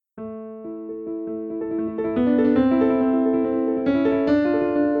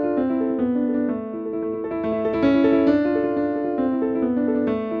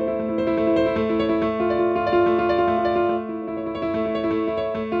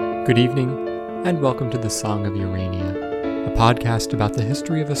Good evening, and welcome to the Song of Urania, a podcast about the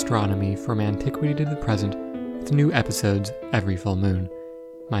history of astronomy from antiquity to the present, with new episodes every full moon.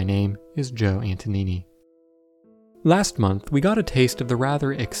 My name is Joe Antonini. Last month, we got a taste of the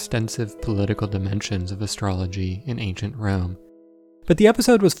rather extensive political dimensions of astrology in ancient Rome. But the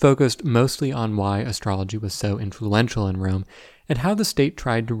episode was focused mostly on why astrology was so influential in Rome and how the state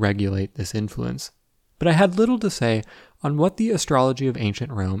tried to regulate this influence. But I had little to say on what the astrology of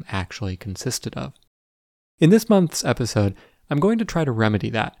ancient Rome actually consisted of. In this month's episode, I'm going to try to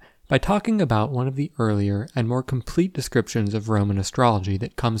remedy that by talking about one of the earlier and more complete descriptions of Roman astrology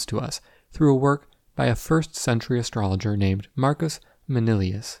that comes to us through a work by a 1st century astrologer named Marcus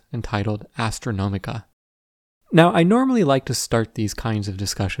Manilius entitled Astronomica. Now, I normally like to start these kinds of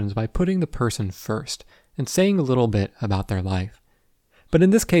discussions by putting the person first and saying a little bit about their life. But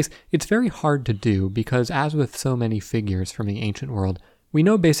in this case, it's very hard to do because, as with so many figures from the ancient world, we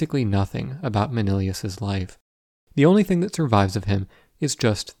know basically nothing about Manilius's life. The only thing that survives of him is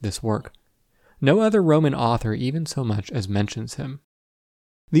just this work. No other Roman author even so much as mentions him.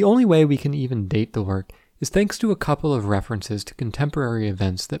 The only way we can even date the work is thanks to a couple of references to contemporary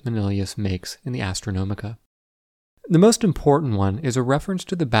events that Manilius makes in the Astronomica. The most important one is a reference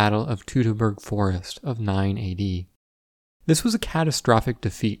to the Battle of Teutoburg Forest of 9 AD. This was a catastrophic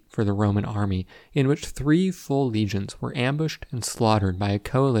defeat for the Roman army in which 3 full legions were ambushed and slaughtered by a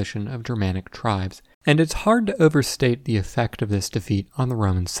coalition of Germanic tribes, and it's hard to overstate the effect of this defeat on the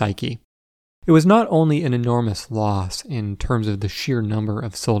Roman psyche. It was not only an enormous loss in terms of the sheer number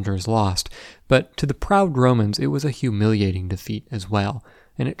of soldiers lost, but to the proud Romans it was a humiliating defeat as well,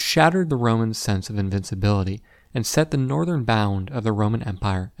 and it shattered the Romans' sense of invincibility and set the northern bound of the Roman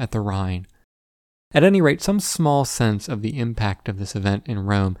Empire at the Rhine. At any rate, some small sense of the impact of this event in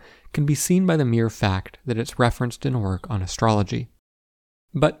Rome can be seen by the mere fact that it's referenced in a work on astrology.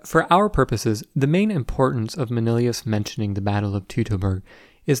 But for our purposes, the main importance of Manilius mentioning the Battle of Teutoburg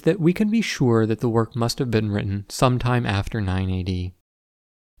is that we can be sure that the work must have been written sometime after 9 AD.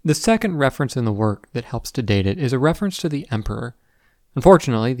 The second reference in the work that helps to date it is a reference to the emperor.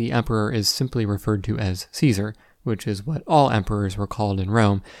 Unfortunately, the emperor is simply referred to as Caesar, which is what all emperors were called in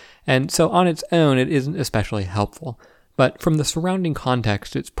Rome, and so on its own it isn't especially helpful, but from the surrounding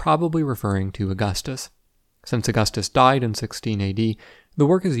context it's probably referring to Augustus. Since Augustus died in 16 AD, the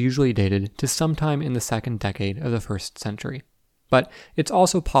work is usually dated to sometime in the 2nd decade of the 1st century. But it's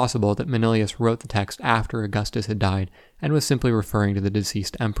also possible that Manilius wrote the text after Augustus had died and was simply referring to the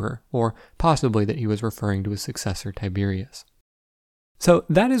deceased emperor, or possibly that he was referring to his successor Tiberius. So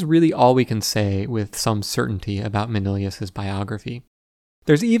that is really all we can say with some certainty about Manilius's biography.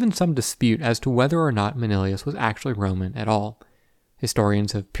 There's even some dispute as to whether or not Manilius was actually Roman at all.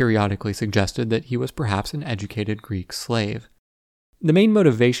 Historians have periodically suggested that he was perhaps an educated Greek slave. The main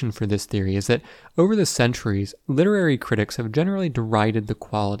motivation for this theory is that over the centuries, literary critics have generally derided the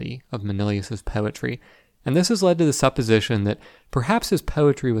quality of Manilius's poetry, and this has led to the supposition that perhaps his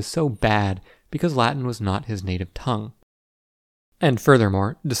poetry was so bad because Latin was not his native tongue. And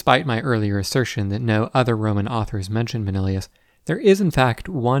furthermore, despite my earlier assertion that no other Roman authors mention Manilius, there is in fact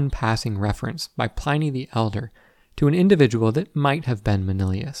one passing reference by Pliny the Elder to an individual that might have been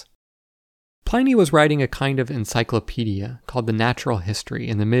Manilius. Pliny was writing a kind of encyclopedia called the Natural History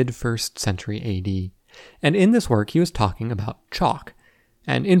in the mid-1st century AD, and in this work he was talking about chalk,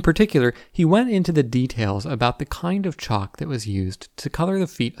 and in particular he went into the details about the kind of chalk that was used to color the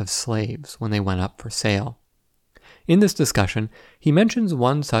feet of slaves when they went up for sale. In this discussion, he mentions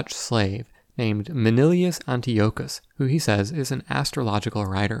one such slave named Manilius Antiochus, who he says is an astrological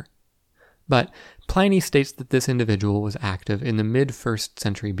writer. But Pliny states that this individual was active in the mid-1st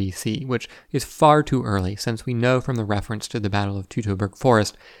century BC, which is far too early since we know from the reference to the Battle of Teutoburg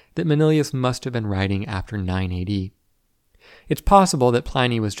Forest that Manilius must have been writing after 9 AD. It's possible that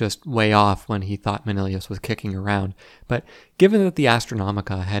Pliny was just way off when he thought Manilius was kicking around, but given that the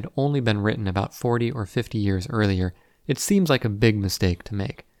Astronomica had only been written about 40 or 50 years earlier, it seems like a big mistake to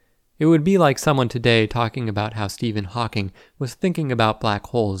make. It would be like someone today talking about how Stephen Hawking was thinking about black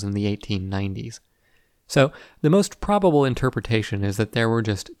holes in the 1890s. So, the most probable interpretation is that there were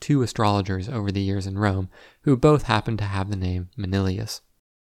just 2 astrologers over the years in Rome who both happened to have the name Manilius.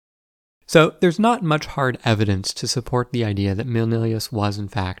 So, there's not much hard evidence to support the idea that Manilius was in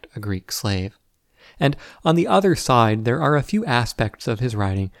fact a Greek slave. And on the other side, there are a few aspects of his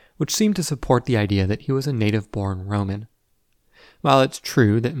writing which seem to support the idea that he was a native-born Roman. While it's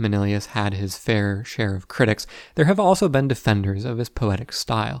true that Manilius had his fair share of critics, there have also been defenders of his poetic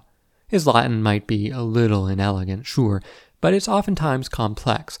style. His Latin might be a little inelegant, sure, but it's oftentimes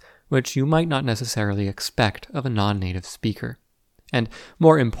complex, which you might not necessarily expect of a non-native speaker. And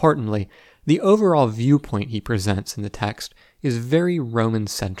more importantly, the overall viewpoint he presents in the text is very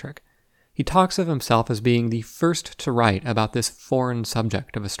Roman-centric. He talks of himself as being the first to write about this foreign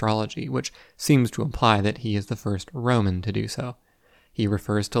subject of astrology, which seems to imply that he is the first Roman to do so. He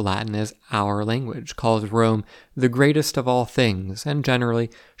refers to Latin as our language, calls Rome the greatest of all things, and generally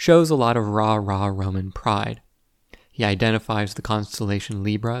shows a lot of rah Roman pride. He identifies the constellation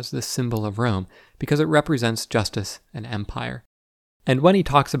Libra as the symbol of Rome because it represents justice and empire. And when he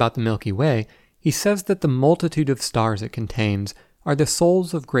talks about the Milky Way, he says that the multitude of stars it contains are the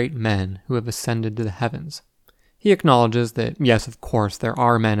souls of great men who have ascended to the heavens. He acknowledges that, yes, of course, there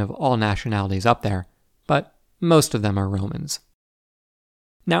are men of all nationalities up there, but most of them are Romans.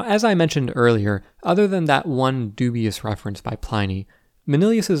 Now, as I mentioned earlier, other than that one dubious reference by Pliny,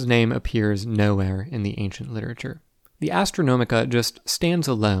 Manilius's name appears nowhere in the ancient literature. The Astronomica just stands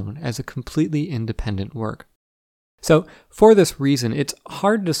alone as a completely independent work. So, for this reason, it's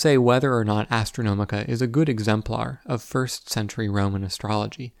hard to say whether or not Astronomica is a good exemplar of 1st century Roman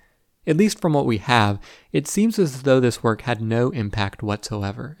astrology. At least from what we have, it seems as though this work had no impact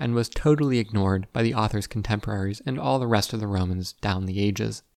whatsoever and was totally ignored by the author's contemporaries and all the rest of the Romans down the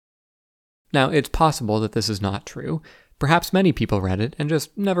ages. Now, it's possible that this is not true. Perhaps many people read it and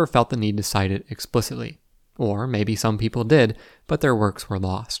just never felt the need to cite it explicitly. Or maybe some people did, but their works were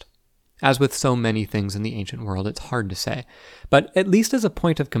lost. As with so many things in the ancient world, it's hard to say. But at least as a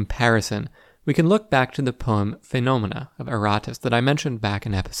point of comparison, we can look back to the poem Phenomena of Aratus that I mentioned back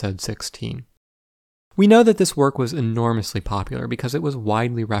in episode 16. We know that this work was enormously popular because it was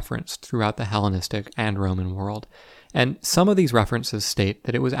widely referenced throughout the Hellenistic and Roman world, and some of these references state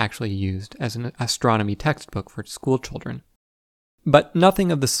that it was actually used as an astronomy textbook for schoolchildren. But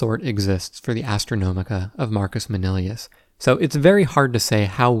nothing of the sort exists for the Astronomica of Marcus Manilius, so it's very hard to say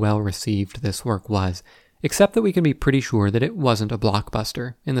how well received this work was, except that we can be pretty sure that it wasn't a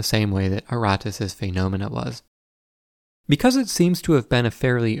blockbuster in the same way that Aratus's Phenomena was. Because it seems to have been a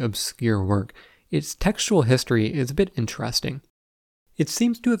fairly obscure work, its textual history is a bit interesting. It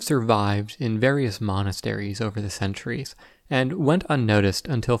seems to have survived in various monasteries over the centuries, and went unnoticed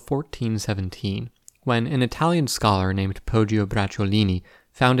until 1417, when an Italian scholar named Poggio Bracciolini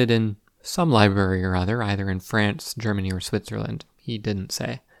found it in some library or other, either in France, Germany, or Switzerland. He didn't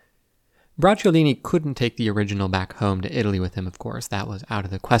say. Bracciolini couldn't take the original back home to Italy with him, of course, that was out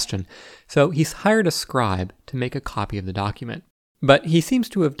of the question, so he's hired a scribe to make a copy of the document. But he seems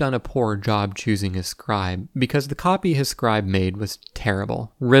to have done a poor job choosing his scribe, because the copy his scribe made was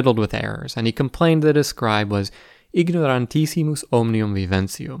terrible, riddled with errors, and he complained that his scribe was ignorantissimus omnium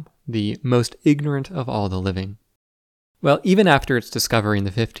viventium, the most ignorant of all the living. Well, even after its discovery in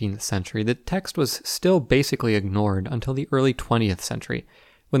the 15th century, the text was still basically ignored until the early 20th century,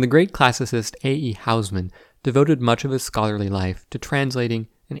 when the great classicist A.E. Hausmann devoted much of his scholarly life to translating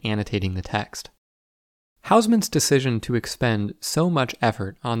and annotating the text. Hausmann's decision to expend so much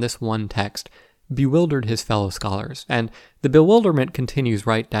effort on this one text bewildered his fellow scholars, and the bewilderment continues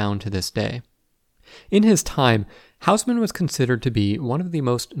right down to this day. In his time, Hausmann was considered to be one of the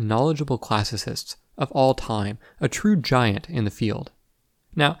most knowledgeable classicists of all time, a true giant in the field.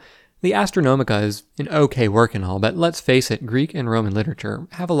 Now, the Astronomica is an okay work and all, but let's face it, Greek and Roman literature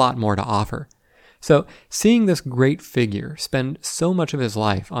have a lot more to offer. So, seeing this great figure spend so much of his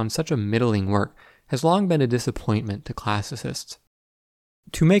life on such a middling work has long been a disappointment to classicists.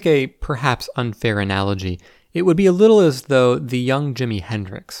 To make a perhaps unfair analogy, it would be a little as though the young Jimi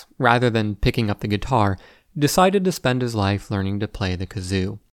Hendrix, rather than picking up the guitar, decided to spend his life learning to play the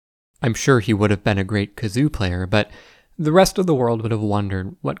kazoo. I'm sure he would have been a great kazoo player, but the rest of the world would have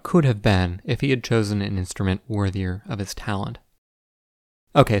wondered what could have been if he had chosen an instrument worthier of his talent.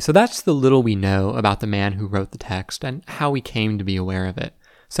 Okay, so that's the little we know about the man who wrote the text and how we came to be aware of it.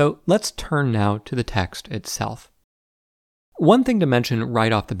 So let's turn now to the text itself. One thing to mention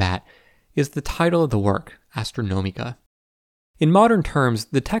right off the bat is the title of the work, Astronomica. In modern terms,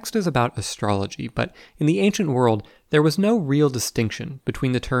 the text is about astrology, but in the ancient world, there was no real distinction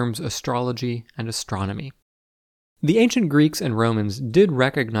between the terms astrology and astronomy. The ancient Greeks and Romans did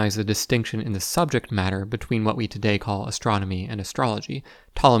recognize a distinction in the subject matter between what we today call astronomy and astrology.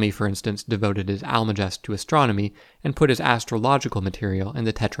 Ptolemy, for instance, devoted his Almagest to astronomy and put his astrological material in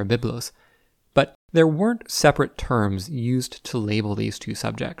the Tetrabiblos. But there weren't separate terms used to label these two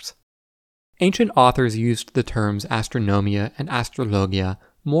subjects. Ancient authors used the terms astronomia and astrologia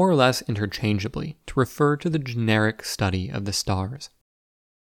more or less interchangeably to refer to the generic study of the stars.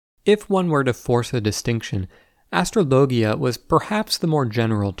 If one were to force a distinction, astrologia was perhaps the more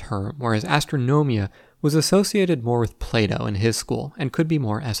general term, whereas astronomia was associated more with Plato and his school and could be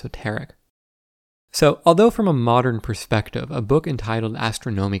more esoteric. So, although from a modern perspective, a book entitled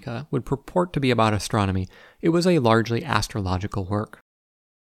Astronomica would purport to be about astronomy, it was a largely astrological work.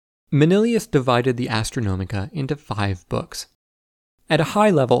 Manilius divided the Astronomica into 5 books. At a high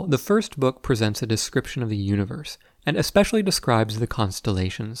level, the first book presents a description of the universe, and especially describes the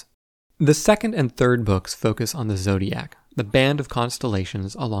constellations. The second and third books focus on the zodiac, the band of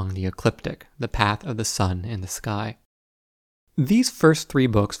constellations along the ecliptic, the path of the sun in the sky. These first 3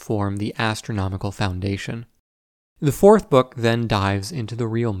 books form the astronomical foundation. The fourth book then dives into the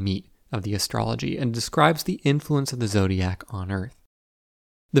real meat of the astrology and describes the influence of the zodiac on Earth.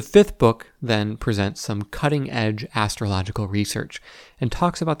 The fifth book then presents some cutting-edge astrological research and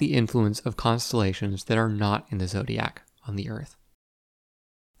talks about the influence of constellations that are not in the zodiac on the Earth.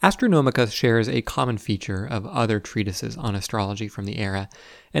 Astronomica shares a common feature of other treatises on astrology from the era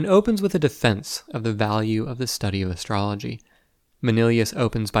and opens with a defense of the value of the study of astrology. Manilius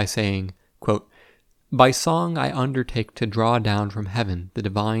opens by saying, quote, "By song I undertake to draw down from heaven the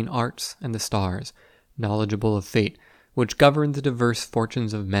divine arts and the stars, knowledgeable of fate, which govern the diverse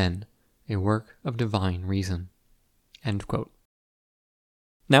fortunes of men, a work of divine reason." End quote.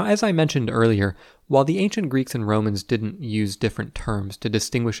 Now, as I mentioned earlier, while the ancient Greeks and Romans didn't use different terms to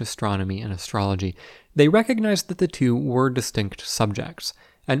distinguish astronomy and astrology, they recognized that the two were distinct subjects,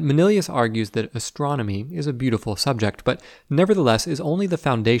 and Manilius argues that astronomy is a beautiful subject, but nevertheless is only the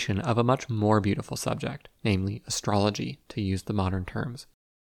foundation of a much more beautiful subject, namely astrology, to use the modern terms.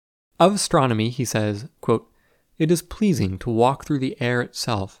 Of astronomy, he says, quote, "It is pleasing to walk through the air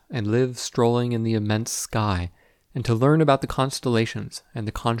itself and live strolling in the immense sky, and to learn about the constellations and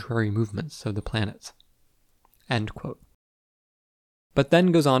the contrary movements of the planets." End quote. But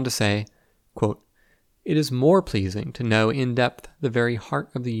then goes on to say, quote, "It is more pleasing to know in depth the very heart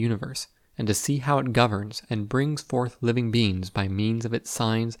of the universe, and to see how it governs and brings forth living beings by means of its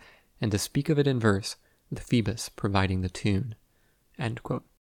signs, and to speak of it in verse, with Phoebus providing the tune." End quote.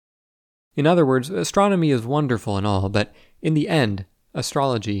 In other words, astronomy is wonderful and all, but in the end,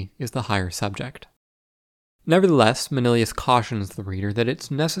 astrology is the higher subject. Nevertheless, Manilius cautions the reader that it's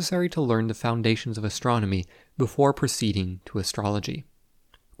necessary to learn the foundations of astronomy before proceeding to astrology.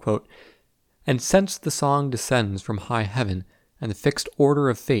 Quote, "And since the song descends from high heaven, and the fixed order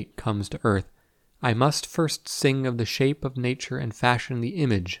of fate comes to earth, I must first sing of the shape of nature and fashion the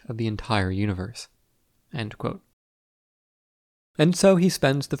image of the entire universe." End quote. And so he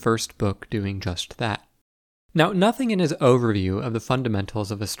spends the first book doing just that. Now, nothing in his overview of the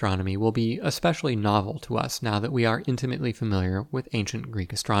fundamentals of astronomy will be especially novel to us now that we are intimately familiar with ancient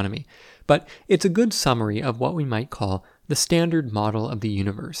Greek astronomy, but it's a good summary of what we might call the standard model of the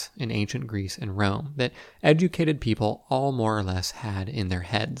universe in ancient Greece and Rome that educated people all more or less had in their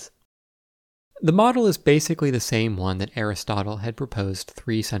heads. The model is basically the same one that Aristotle had proposed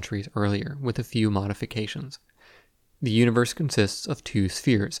 3 centuries earlier, with a few modifications. The universe consists of 2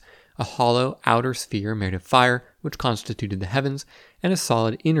 spheres, a hollow outer sphere made of fire, which constituted the heavens, and a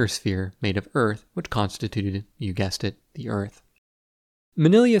solid inner sphere made of earth, which constituted, you guessed it, the earth.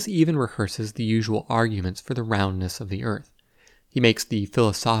 Manilius even rehearses the usual arguments for the roundness of the earth. He makes the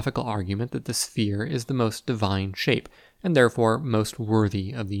philosophical argument that the sphere is the most divine shape, and therefore most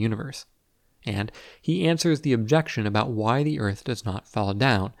worthy of the universe. And he answers the objection about why the earth does not fall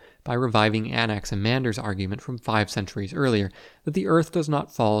down by reviving Anaximander's argument from 5 centuries earlier that the earth does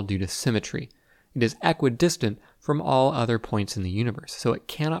not fall due to symmetry. It is equidistant from all other points in the universe, so it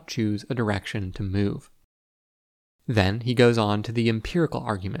cannot choose a direction to move. Then he goes on to the empirical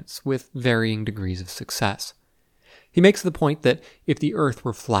arguments with varying degrees of success. He makes the point that if the earth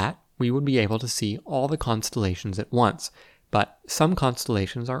were flat, we would be able to see all the constellations at once, but some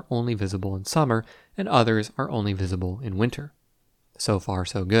constellations are only visible in summer, and others are only visible in winter. So far,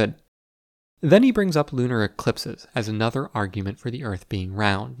 so good. Then he brings up lunar eclipses as another argument for the Earth being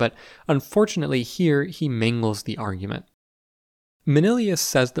round, but unfortunately here he mangles the argument. Manilius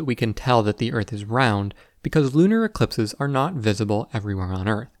says that we can tell that the Earth is round because lunar eclipses are not visible everywhere on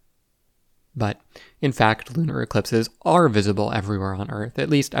Earth. But, in fact, lunar eclipses are visible everywhere on Earth, at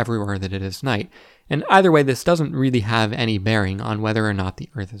least everywhere that it is night, and either way this doesn't really have any bearing on whether or not the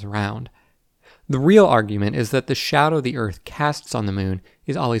Earth is round. The real argument is that the shadow the Earth casts on the moon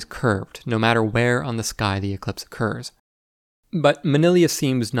is always curved, no matter where on the sky the eclipse occurs. But Manilius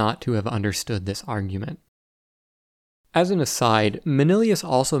seems not to have understood this argument. As an aside, Manilius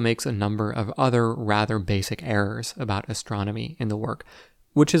also makes a number of other rather basic errors about astronomy in the work,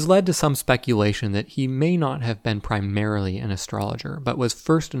 which has led to some speculation that he may not have been primarily an astrologer, but was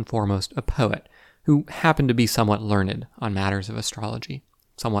first and foremost a poet, who happened to be somewhat learned on matters of astrology,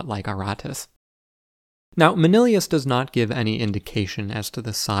 somewhat like Aratus. Now, Manilius does not give any indication as to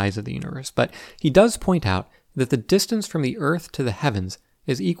the size of the universe, but he does point out that the distance from the Earth to the heavens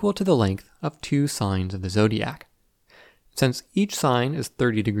is equal to the length of 2 signs of the zodiac. Since each sign is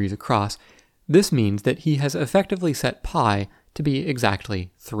 30 degrees across, this means that he has effectively set pi to be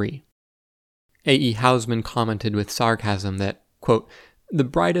exactly 3. A.E. Hausmann commented with sarcasm that, quote, "The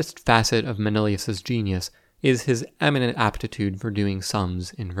brightest facet of Manilius's genius is his eminent aptitude for doing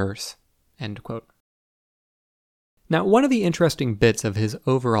sums in verse." End quote. Now, one of the interesting bits of his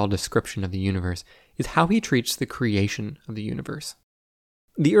overall description of the universe is how he treats the creation of the universe.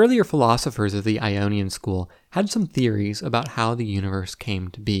 The earlier philosophers of the Ionian school had some theories about how the universe came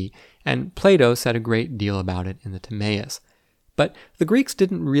to be, and Plato said a great deal about it in the Timaeus. But the Greeks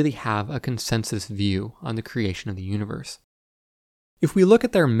didn't really have a consensus view on the creation of the universe. If we look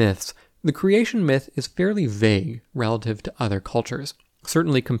at their myths, the creation myth is fairly vague relative to other cultures,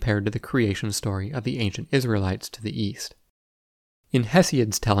 certainly compared to the creation story of the ancient Israelites to the east. In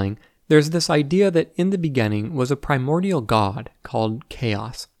Hesiod's telling, there's this idea that in the beginning was a primordial god called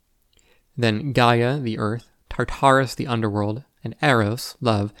Chaos. Then Gaia, the earth, Tartarus, the underworld, and Eros,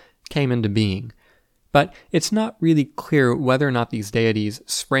 love, came into being. But it's not really clear whether or not these deities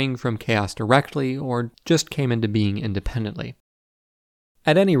sprang from Chaos directly or just came into being independently.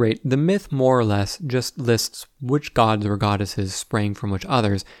 At any rate, the myth more or less just lists which gods or goddesses sprang from which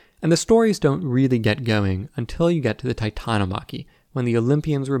others, and the stories don't really get going until you get to the Titanomachy, when the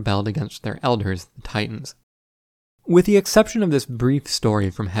Olympians rebelled against their elders, the Titans. With the exception of this brief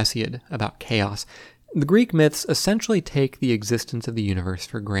story from Hesiod about chaos, the Greek myths essentially take the existence of the universe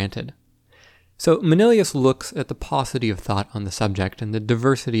for granted. So Manilius looks at the paucity of thought on the subject and the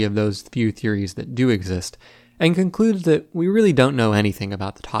diversity of those few theories that do exist, and concludes that we really don't know anything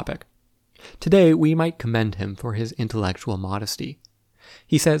about the topic. Today, we might commend him for his intellectual modesty.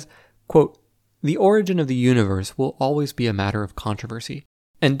 He says, quote, "The origin of the universe will always be a matter of controversy,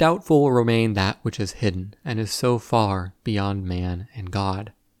 and doubtful will remain that which is hidden, and is so far beyond man and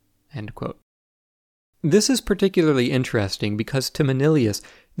God." End quote. This is particularly interesting because to Manilius,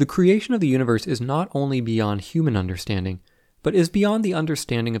 the creation of the universe is not only beyond human understanding, but is beyond the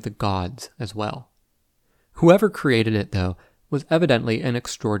understanding of the gods as well. Whoever created it, though, was evidently an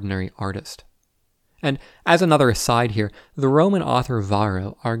extraordinary artist. And as another aside here, the Roman author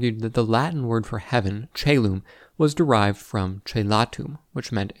Varro argued that the Latin word for heaven, caelum, was derived from celatum,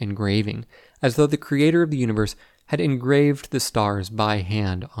 which meant engraving, as though the creator of the universe had engraved the stars by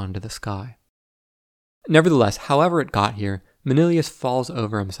hand onto the sky. Nevertheless, however it got here, Manilius falls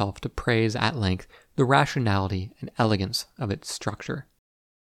over himself to praise at length the rationality and elegance of its structure.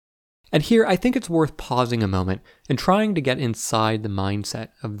 And here I think it's worth pausing a moment and trying to get inside the mindset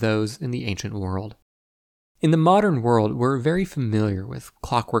of those in the ancient world. In the modern world, we're very familiar with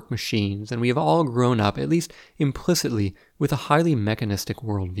clockwork machines, and we have all grown up, at least implicitly, with a highly mechanistic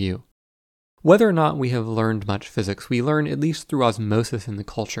worldview. Whether or not we have learned much physics, we learn, at least through osmosis in the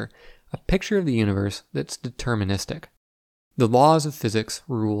culture, a picture of the universe that's deterministic. The laws of physics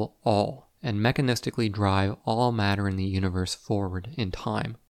rule all, and mechanistically drive all matter in the universe forward in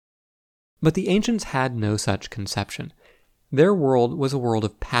time. But the ancients had no such conception. Their world was a world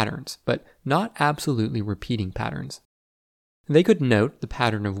of patterns, but not absolutely repeating patterns. They could note the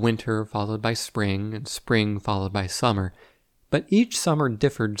pattern of winter followed by spring and spring followed by summer, but each summer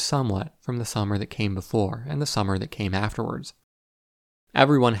differed somewhat from the summer that came before and the summer that came afterwards.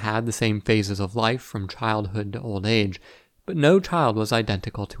 Everyone had the same phases of life from childhood to old age, but no child was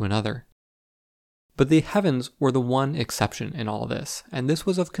identical to another. But the heavens were the one exception in all this, and this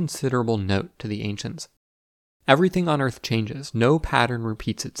was of considerable note to the ancients. Everything on earth changes, no pattern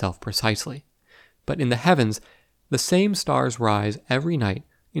repeats itself precisely. But in the heavens, the same stars rise every night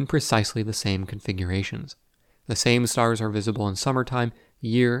in precisely the same configurations. The same stars are visible in summertime,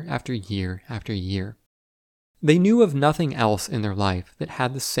 year after year after year. They knew of nothing else in their life that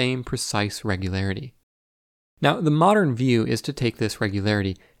had the same precise regularity. Now, the modern view is to take this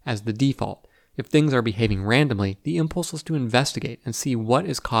regularity as the default. If things are behaving randomly, the impulse is to investigate and see what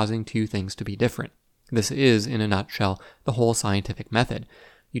is causing two things to be different. This is, in a nutshell, the whole scientific method.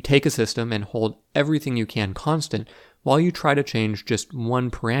 You take a system and hold everything you can constant while you try to change just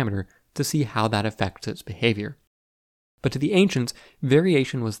one parameter to see how that affects its behavior. But to the ancients,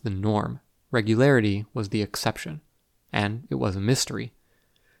 variation was the norm, regularity was the exception, and it was a mystery.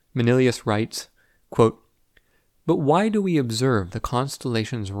 Manilius writes, quote, "But why do we observe the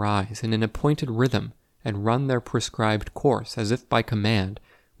constellations rise in an appointed rhythm and run their prescribed course as if by command,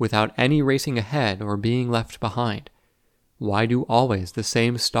 without any racing ahead or being left behind? Why do always the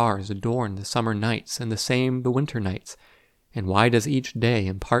same stars adorn the summer nights and the same the winter nights? And why does each day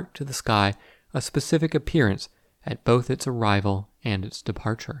impart to the sky a specific appearance at both its arrival and its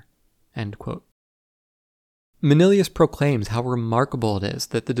departure." End quote. Manilius proclaims how remarkable it is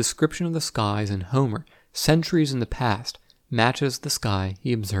that the description of the skies in Homer, centuries in the past, matches the sky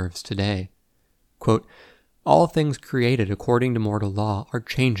he observes today. Quote, "All things created according to mortal law are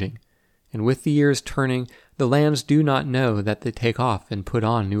changing, and with the years turning, the lands do not know that they take off and put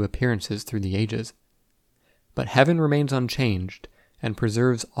on new appearances through the ages. But heaven remains unchanged, and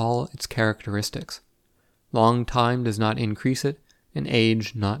preserves all its characteristics. Long time does not increase it, and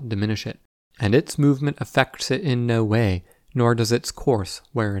age not diminish it, and its movement affects it in no way, nor does its course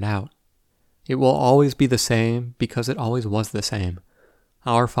wear it out. It will always be the same, because it always was the same.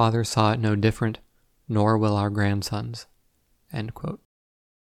 Our fathers saw it no different, nor will our grandsons." End quote.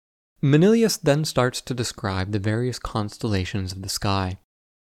 Manilius then starts to describe the various constellations of the sky.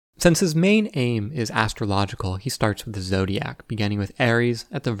 Since his main aim is astrological, he starts with the zodiac, beginning with Aries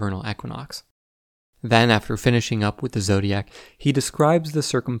at the vernal equinox. Then, after finishing up with the zodiac, he describes the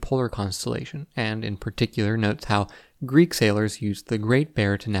circumpolar constellation, and in particular notes how Greek sailors used the Great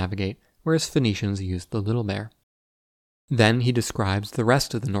Bear to navigate, whereas Phoenicians used the Little Bear. Then he describes the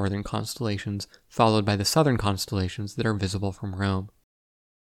rest of the northern constellations, followed by the southern constellations that are visible from Rome.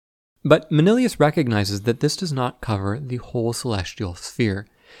 But Manilius recognizes that this does not cover the whole celestial sphere.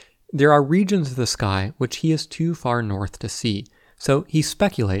 There are regions of the sky which he is too far north to see, so he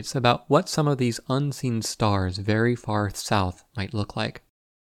speculates about what some of these unseen stars very far south might look like.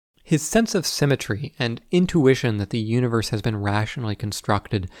 His sense of symmetry and intuition that the universe has been rationally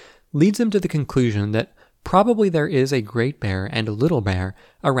constructed leads him to the conclusion that probably there is a Great Bear and a Little Bear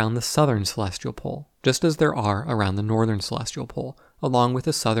around the southern celestial pole, just as there are around the northern celestial pole, along with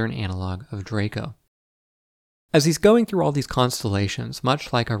the southern analog of Draco. As he's going through all these constellations,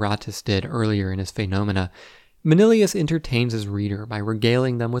 much like Aratus did earlier in his Phenomena, Manilius entertains his reader by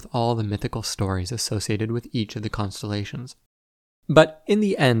regaling them with all the mythical stories associated with each of the constellations. But in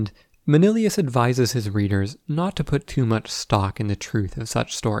the end, Manilius advises his readers not to put too much stock in the truth of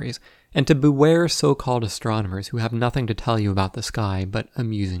such stories, and to beware so-called astronomers who have nothing to tell you about the sky but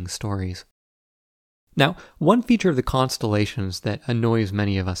amusing stories. Now, one feature of the constellations that annoys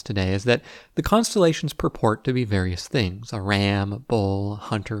many of us today is that the constellations purport to be various things: a ram, a bull, a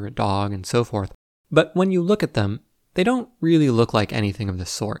hunter, a dog, and so forth. But when you look at them, they don't really look like anything of the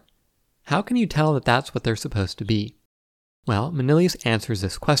sort. How can you tell that that's what they're supposed to be? Well, Manilius answers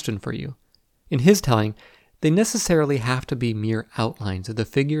this question for you. In his telling, they necessarily have to be mere outlines of the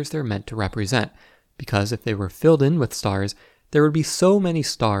figures they're meant to represent, because if they were filled in with stars, there would be so many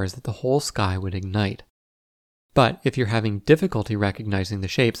stars that the whole sky would ignite. But if you're having difficulty recognizing the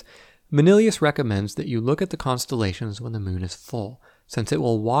shapes, Manilius recommends that you look at the constellations when the moon is full, since it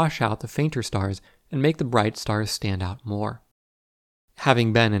will wash out the fainter stars and make the bright stars stand out more.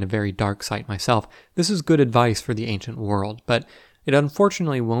 Having been in a very dark site myself, this is good advice for the ancient world, but it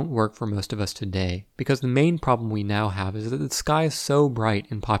unfortunately won't work for most of us today, because the main problem we now have is that the sky is so bright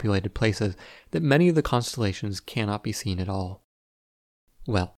in populated places that many of the constellations cannot be seen at all.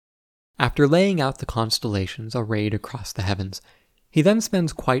 Well, after laying out the constellations arrayed across the heavens, he then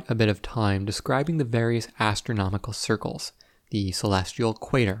spends quite a bit of time describing the various astronomical circles, the celestial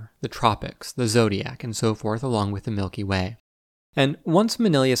equator, the tropics, the zodiac, and so forth, along with the Milky Way. And once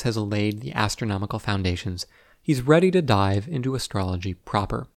Manilius has laid the astronomical foundations, he's ready to dive into astrology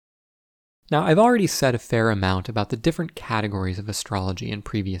proper. Now, I've already said a fair amount about the different categories of astrology in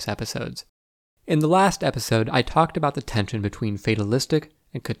previous episodes. In the last episode, I talked about the tension between fatalistic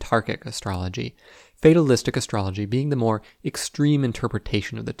and catarchic astrology, fatalistic astrology being the more extreme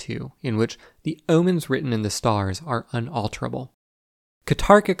interpretation of the two, in which the omens written in the stars are unalterable.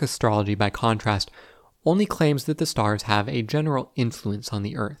 Catarchic astrology, by contrast, only claims that the stars have a general influence on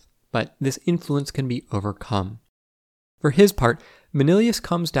the Earth, but this influence can be overcome. For his part, Manilius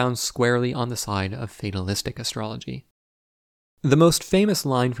comes down squarely on the side of fatalistic astrology. The most famous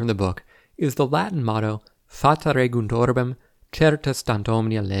line from the book is the Latin motto Fata regunt orbem, certa stant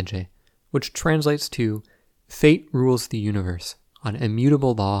omnia lege, which translates to, "Fate rules the universe. On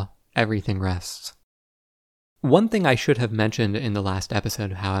immutable law, everything rests." One thing I should have mentioned in the last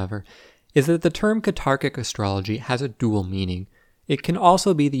episode, however, is that the term catarchic astrology has a dual meaning. It can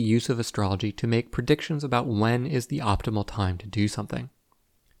also be the use of astrology to make predictions about when is the optimal time to do something.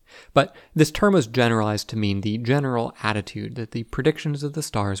 But this term was generalized to mean the general attitude that the predictions of the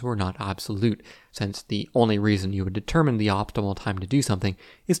stars were not absolute, since the only reason you would determine the optimal time to do something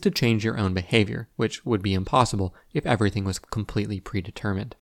is to change your own behavior, which would be impossible if everything was completely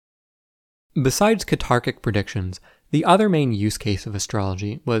predetermined. Besides catarchic predictions, the other main use case of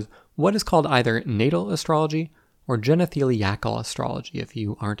astrology was what is called either natal astrology or genetheliacal astrology if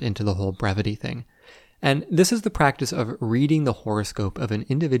you aren't into the whole brevity thing. And this is the practice of reading the horoscope of an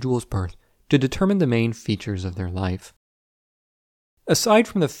individual's birth to determine the main features of their life. Aside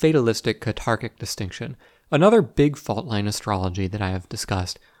from the fatalistic catarchic distinction, another big fault line astrology that I have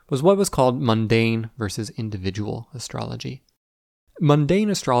discussed was what was called mundane versus individual astrology. Mundane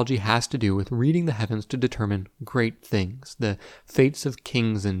astrology has to do with reading the heavens to determine great things, the fates of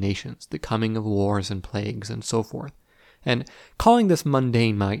kings and nations, the coming of wars and plagues, and so forth. And calling this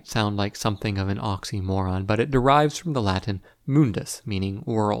mundane might sound like something of an oxymoron, but it derives from the Latin mundus, meaning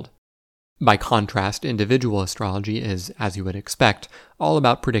world. By contrast, individual astrology is, as you would expect, all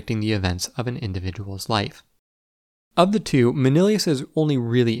about predicting the events of an individual's life. Of the two, Manilius is only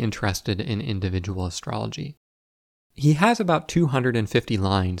really interested in individual astrology. He has about 250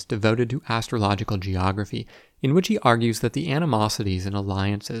 lines devoted to astrological geography, in which he argues that the animosities and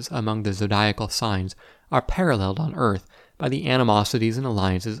alliances among the zodiacal signs are paralleled on Earth by the animosities and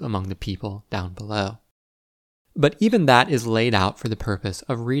alliances among the people down below. But even that is laid out for the purpose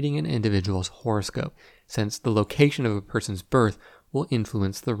of reading an individual's horoscope, since the location of a person's birth will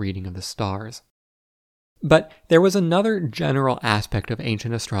influence the reading of the stars. But there was another general aspect of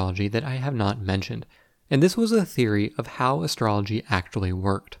ancient astrology that I have not mentioned, and this was a theory of how astrology actually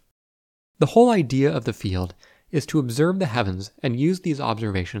worked. The whole idea of the field is to observe the heavens and use these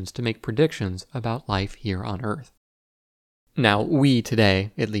observations to make predictions about life here on Earth. Now, we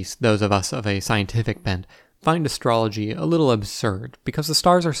today, at least those of us of a scientific bent, find astrology a little absurd because the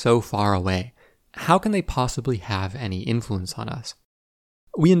stars are so far away. How can they possibly have any influence on us?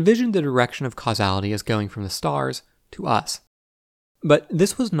 We envision the direction of causality as going from the stars to us. But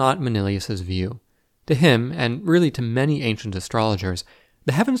this was not Manilius's view. To him, and really to many ancient astrologers,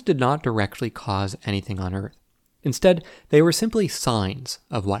 the heavens did not directly cause anything on Earth. Instead, they were simply signs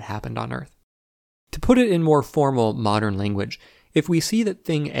of what happened on Earth. To put it in more formal modern language, if we see that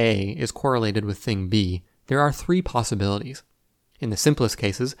thing A is correlated with thing B, there are three possibilities. In the simplest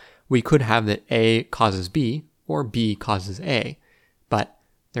cases, we could have that A causes B, or B causes A. But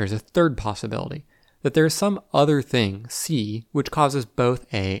there's a third possibility, that there is some other thing, C, which causes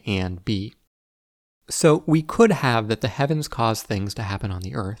both A and B. So we could have that the heavens cause things to happen on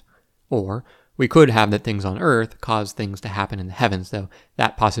the Earth, or we could have that things on Earth cause things to happen in the heavens, though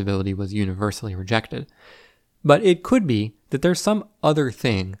that possibility was universally rejected. But it could be that there's some other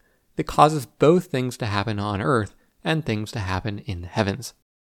thing that causes both things to happen on Earth and things to happen in the heavens.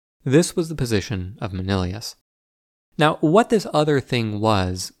 This was the position of Manilius. Now, what this other thing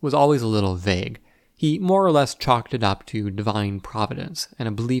was always a little vague. He more or less chalked it up to divine providence and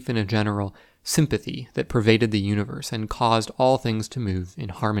a belief in a general sympathy that pervaded the universe and caused all things to move in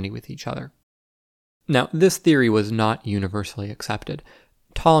harmony with each other. Now, this theory was not universally accepted.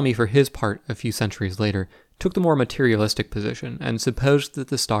 Ptolemy, for his part, a few centuries later, took the more materialistic position and supposed that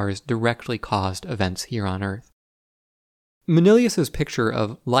the stars directly caused events here on Earth. Manilius's picture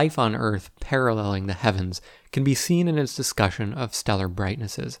of life on Earth paralleling the heavens can be seen in his discussion of stellar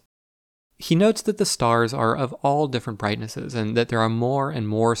brightnesses. He notes that the stars are of all different brightnesses and that there are more and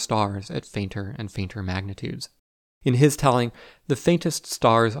more stars at fainter and fainter magnitudes. In his telling, the faintest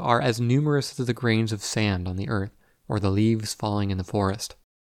stars are as numerous as the grains of sand on the earth, or the leaves falling in the forest.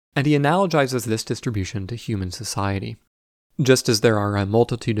 And he analogizes this distribution to human society. Just as there are a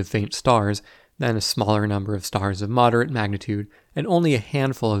multitude of faint stars, then a smaller number of stars of moderate magnitude, and only a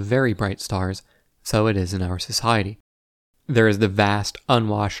handful of very bright stars, so it is in our society. There is the vast,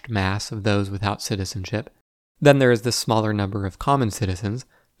 unwashed mass of those without citizenship. Then there is the smaller number of common citizens.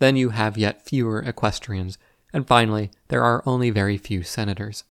 Then you have yet fewer equestrians. And finally, there are only very few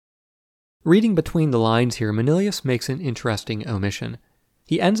senators. Reading between the lines here, Manilius makes an interesting omission.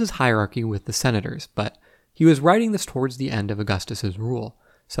 He ends his hierarchy with the senators, but he was writing this towards the end of Augustus's rule.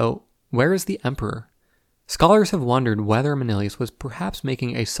 So, where is the emperor? Scholars have wondered whether Manilius was perhaps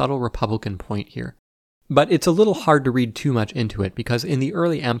making a subtle republican point here. But it's a little hard to read too much into it because in the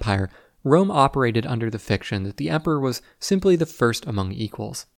early empire, Rome operated under the fiction that the emperor was simply the first among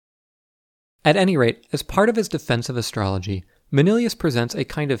equals. At any rate, as part of his defense of astrology, Manilius presents a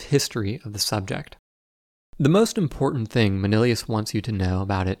kind of history of the subject. The most important thing Manilius wants you to know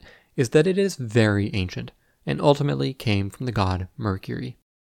about it is that it is very ancient, and ultimately came from the god Mercury.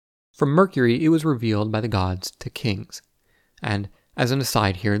 From Mercury, it was revealed by the gods to kings. And as an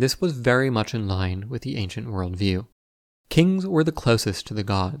aside here, this was very much in line with the ancient worldview. Kings were the closest to the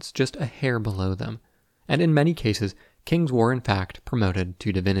gods, just a hair below them, and in many cases, kings were in fact promoted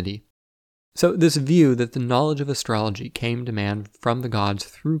to divinity. So this view that the knowledge of astrology came to man from the gods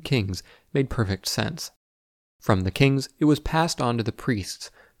through kings made perfect sense. From the kings, it was passed on to the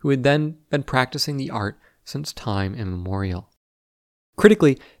priests, who had then been practicing the art since time immemorial.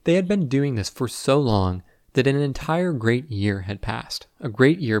 Critically, they had been doing this for so long that an entire great year had passed, a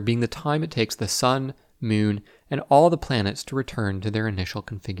great year being the time it takes the sun, moon, and all the planets to return to their initial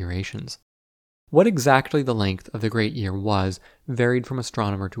configurations. What exactly the length of the great year was varied from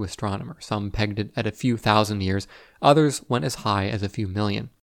astronomer to astronomer. Some pegged it at a few thousand years, others went as high as a few million.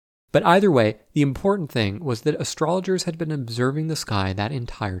 But either way, the important thing was that astrologers had been observing the sky that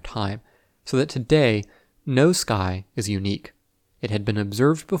entire time, so that today, no sky is unique. It had been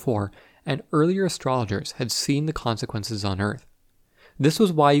observed before, and earlier astrologers had seen the consequences on Earth. This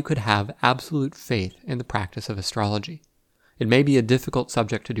was why you could have absolute faith in the practice of astrology. It may be a difficult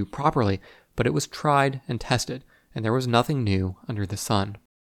subject to do properly, but it was tried and tested, and there was nothing new under the sun.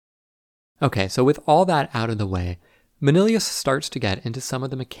 Okay, so with all that out of the way, Manilius starts to get into some of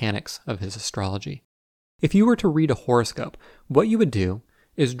the mechanics of his astrology. If you were to read a horoscope, what you would do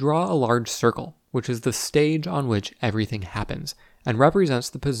is draw a large circle, which is the stage on which everything happens, and represents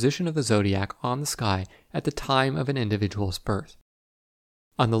the position of the zodiac on the sky at the time of an individual's birth.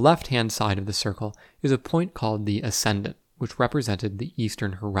 On the left-hand side of the circle is a point called the ascendant, which represented the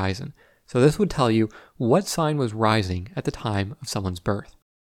eastern horizon. So this would tell you what sign was rising at the time of someone's birth.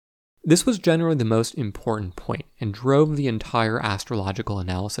 This was generally the most important point and drove the entire astrological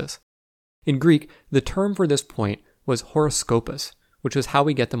analysis. In Greek, the term for this point was horoscopus, which is how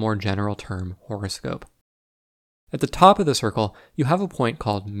we get the more general term horoscope. At the top of the circle, you have a point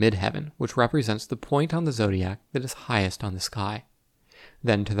called midheaven, which represents the point on the zodiac that is highest on the sky.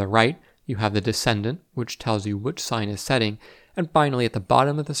 Then to the right, you have the descendant, which tells you which sign is setting, and finally at the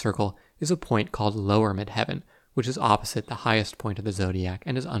bottom of the circle is a point called lower midheaven, which is opposite the highest point of the zodiac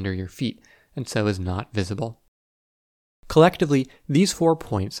and is under your feet, and so is not visible. Collectively, these 4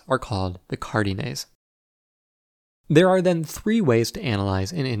 points are called the cardines. There are then 3 ways to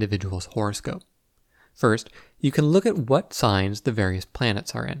analyze an individual's horoscope. First, you can look at what signs the various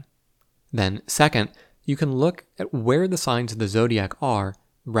planets are in. Then, second, you can look at where the signs of the zodiac are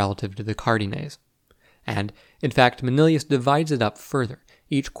relative to the cardines. And, in fact, Manilius divides it up further.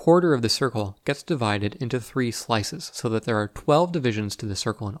 Each quarter of the circle gets divided into 3 slices, so that there are 12 divisions to the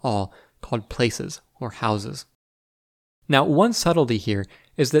circle in all, called places, or houses. Now, one subtlety here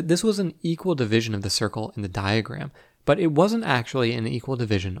is that this was an equal division of the circle in the diagram, but it wasn't actually an equal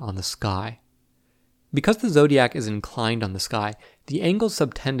division on the sky. Because the zodiac is inclined on the sky, the angles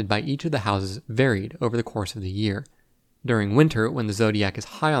subtended by each of the houses varied over the course of the year. During winter, when the zodiac is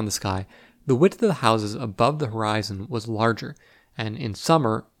high on the sky, the width of the houses above the horizon was larger, and in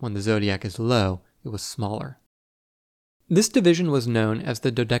summer, when the zodiac is low, it was smaller. This division was known as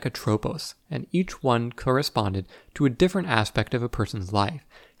the dodecatropos, and each one corresponded to a different aspect of a person's life: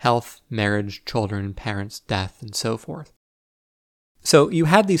 health, marriage, children, parents, death, and so forth. So you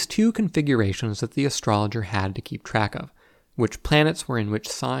had these 2 configurations that the astrologer had to keep track of: which planets were in which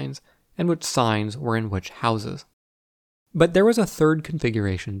signs, and which signs were in which houses. But there was a third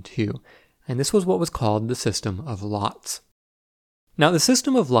configuration too, and this was what was called the system of lots. Now, the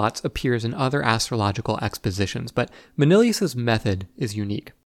system of lots appears in other astrological expositions, but Manilius's method is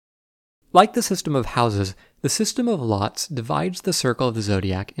unique. Like the system of houses, the system of lots divides the circle of the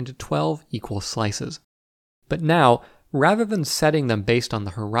zodiac into 12 equal slices. But now, rather than setting them based on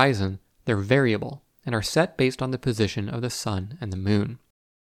the horizon, they're variable, and are set based on the position of the sun and the moon.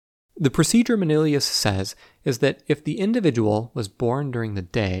 The procedure Manilius says is that if the individual was born during the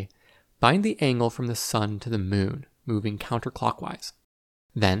day, find the angle from the sun to the moon, moving counterclockwise.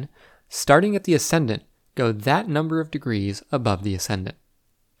 Then, starting at the ascendant, go that number of degrees above the ascendant.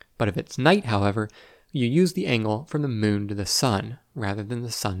 But if it's night, however, you use the angle from the moon to the sun, rather than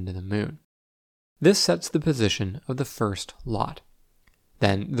the sun to the moon. This sets the position of the first lot.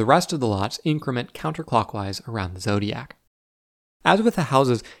 Then, the rest of the lots increment counterclockwise around the zodiac. As with the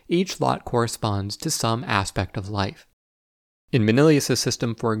houses, each lot corresponds to some aspect of life. In Manilius'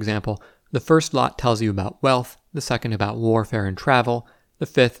 system, for example, the first lot tells you about wealth, the second about warfare and travel, the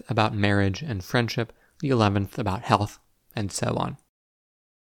 5th about marriage and friendship, the 11th about health, and so on.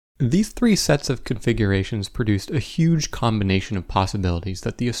 These 3 sets of configurations produced a huge combination of possibilities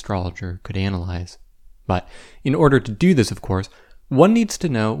that the astrologer could analyze. But in order to do this, of course, one needs to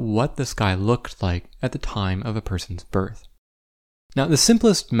know what the sky looked like at the time of a person's birth. Now, the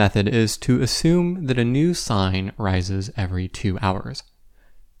simplest method is to assume that a new sign rises every 2 hours.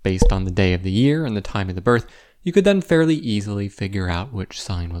 Based on the day of the year and the time of the birth, you could then fairly easily figure out which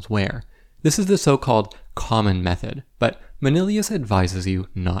sign was where. This is the so-called common method, but Manilius advises you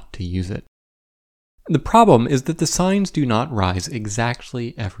not to use it. The problem is that the signs do not rise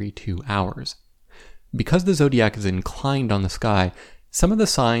exactly every 2 hours. Because the zodiac is inclined on the sky, Some of the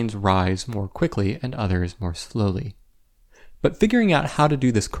signs rise more quickly and others more slowly. But figuring out how to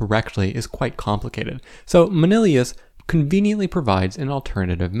do this correctly is quite complicated, so Manilius conveniently provides an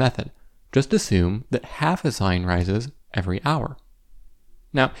alternative method. Just assume that half a sign rises every hour.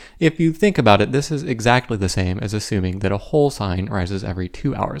 Now, if you think about it, this is exactly the same as assuming that a whole sign rises every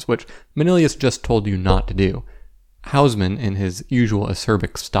 2 hours, which Manilius just told you not to do. Hausmann, in his usual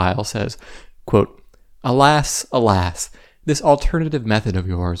acerbic style, says, quote, "Alas, alas, this alternative method of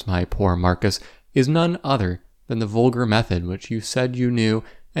yours, my poor Marcus, is none other than the vulgar method which you said you knew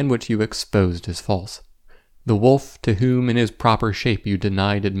and which you exposed as false. The wolf to whom in his proper shape you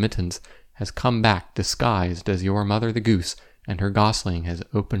denied admittance has come back disguised as your mother the goose, and her gosling has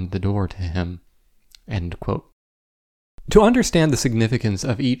opened the door to him." End quote. To understand the significance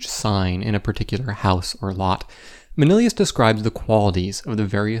of each sign in a particular house or lot, Manilius describes the qualities of the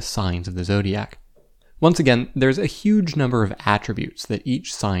various signs of the zodiac. Once again, there's a huge number of attributes that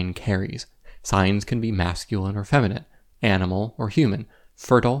each sign carries. Signs can be masculine or feminine, animal or human,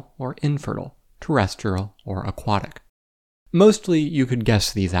 fertile or infertile, terrestrial or aquatic. Mostly you could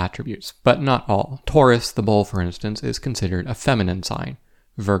guess these attributes, but not all. Taurus, the bull for instance, is considered a feminine sign.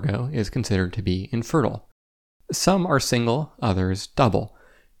 Virgo is considered to be infertile. Some are single, others double.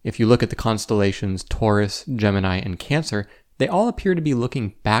 If you look at the constellations Taurus, Gemini, and Cancer, they all appear to be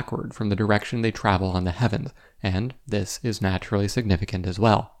looking backward from the direction they travel on the heavens, and this is naturally significant as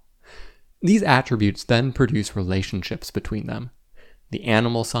well. These attributes then produce relationships between them. The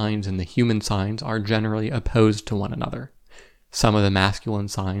animal signs and the human signs are generally opposed to one another. Some of the masculine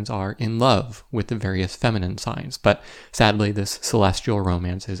signs are in love with the various feminine signs, but sadly this celestial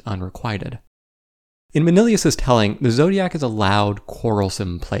romance is unrequited. In Manilius's telling, the zodiac is a loud,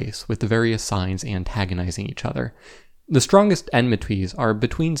 quarrelsome place, with the various signs antagonizing each other. The strongest enmities are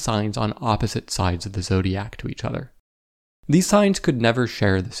between signs on opposite sides of the zodiac to each other. These signs could never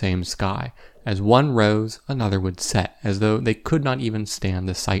share the same sky. As one rose, another would set, as though they could not even stand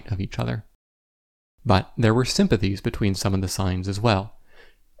the sight of each other. But there were sympathies between some of the signs as well.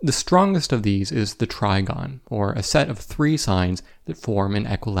 The strongest of these is the trigon, or a set of 3 signs that form an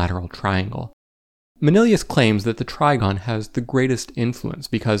equilateral triangle. Manilius claims that the trigon has the greatest influence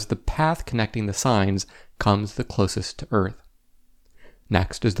because the path connecting the signs comes the closest to Earth.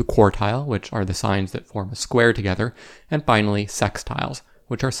 Next is the quartile, which are the signs that form a square together, and finally sextiles,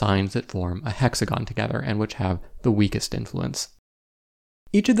 which are signs that form a hexagon together and which have the weakest influence.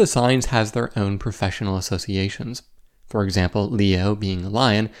 Each of the signs has their own professional associations. For example, Leo, being a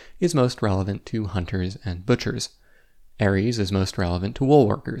lion, is most relevant to hunters and butchers. Aries is most relevant to wool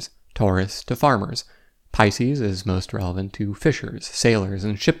workers, Taurus to farmers, Pisces is most relevant to fishers, sailors,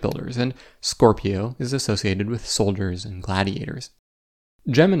 and shipbuilders, and Scorpio is associated with soldiers and gladiators.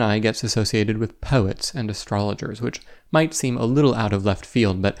 Gemini gets associated with poets and astrologers, which might seem a little out of left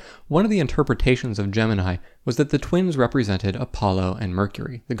field, but one of the interpretations of Gemini was that the twins represented Apollo and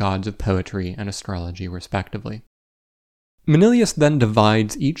Mercury, the gods of poetry and astrology respectively. Manilius then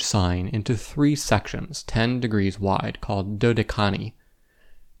divides each sign into 3 sections, 10 degrees wide, called dodecani.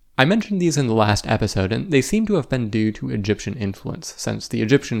 I mentioned these in the last episode, and they seem to have been due to Egyptian influence, since the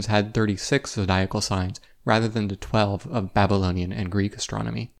Egyptians had 36 zodiacal signs rather than the 12 of Babylonian and Greek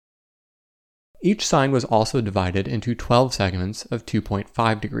astronomy. Each sign was also divided into 12 segments of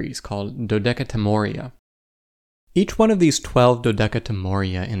 2.5 degrees, called dodecatemoria. Each one of these 12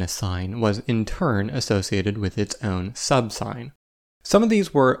 dodecatemoria in a sign was in turn associated with its own subsign. Some of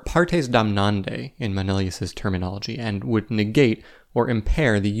these were partes damnandae in Manilius's terminology and would negate or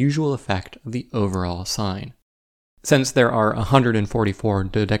impair the usual effect of the overall sign. Since there are 144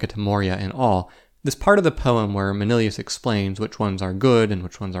 dodecatemoria in all, this part of the poem where Manilius explains which ones are good and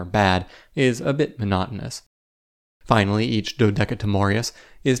which ones are bad is a bit monotonous. Finally, each dodecatemorius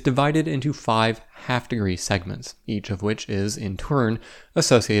is divided into 5 half-degree segments, each of which is, in turn,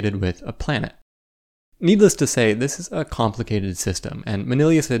 associated with a planet. Needless to say, this is a complicated system, and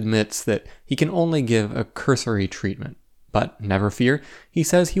Manilius admits that he can only give a cursory treatment. But never fear, he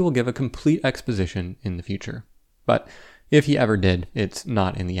says he will give a complete exposition in the future. But if he ever did, it's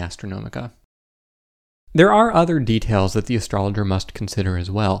not in the Astronomica. There are other details that the astrologer must consider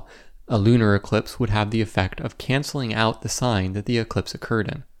as well. A lunar eclipse would have the effect of canceling out the sign that the eclipse occurred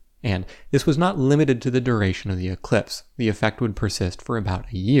in. And this was not limited to the duration of the eclipse. The effect would persist for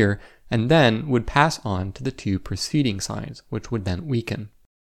about a year, and then would pass on to the 2 preceding signs, which would then weaken.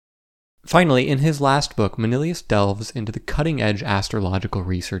 Finally, in his last book, Manilius delves into the cutting-edge astrological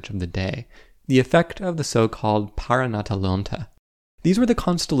research of the day, the effect of the so-called paranatalonta. These were the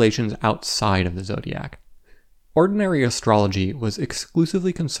constellations outside of the zodiac. Ordinary astrology was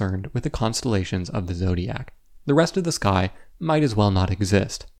exclusively concerned with the constellations of the zodiac. The rest of the sky might as well not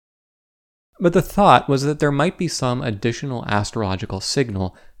exist. But the thought was that there might be some additional astrological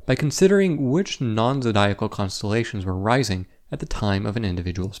signal by considering which non-zodiacal constellations were rising at the time of an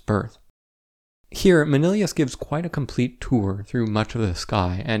individual's birth. Here, Manilius gives quite a complete tour through much of the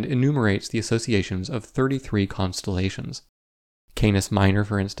sky and enumerates the associations of 33 constellations. Canis Minor,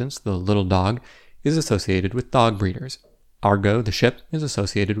 for instance, the little dog, is associated with dog breeders. Argo, the ship, is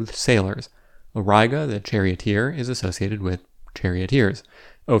associated with sailors. Auriga, the charioteer, is associated with charioteers.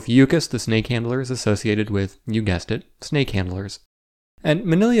 Ophiuchus, the snake handler, is associated with, you guessed it, snake handlers. And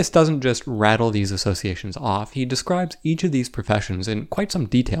Manilius doesn't just rattle these associations off, he describes each of these professions in quite some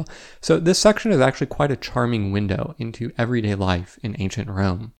detail, so this section is actually quite a charming window into everyday life in ancient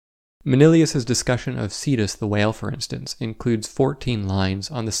Rome. Manilius' discussion of Cetus the whale, for instance, includes 14 lines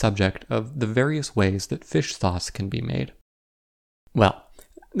on the subject of the various ways that fish sauce can be made. Well,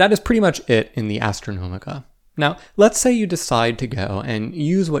 that is pretty much it in the Astronomica. Now, let's say you decide to go and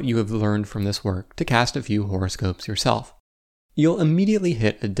use what you have learned from this work to cast a few horoscopes yourself. You'll immediately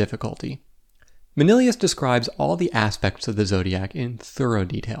hit a difficulty. Manilius describes all the aspects of the zodiac in thorough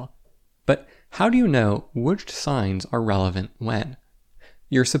detail. But how do you know which signs are relevant when?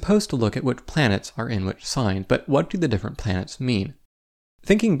 You're supposed to look at which planets are in which sign, but what do the different planets mean?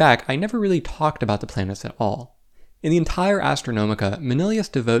 Thinking back, I never really talked about the planets at all. In the entire Astronomica, Manilius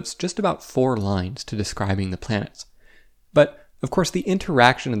devotes just about 4 lines to describing the planets. But, of course, the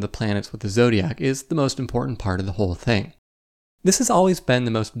interaction of the planets with the zodiac is the most important part of the whole thing. This has always been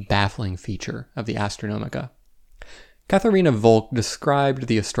the most baffling feature of the Astronomica. Katharina Volk described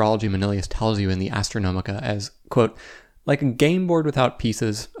the astrology Manilius tells you in the Astronomica as, quote, like a game board without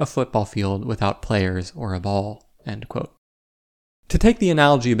pieces, a football field without players, or a ball, end quote. To take the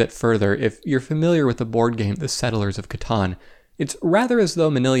analogy a bit further, if you're familiar with the board game The Settlers of Catan, it's rather as though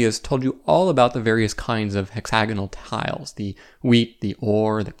Manilius told you all about the various kinds of hexagonal tiles, the wheat, the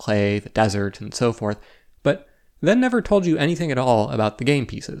ore, the clay, the desert, and so forth, but then never told you anything at all about the game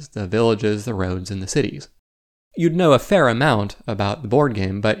pieces, the villages, the roads, and the cities. You'd know a fair amount about the board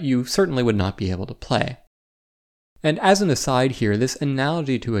game, but you certainly would not be able to play. And as an aside here, this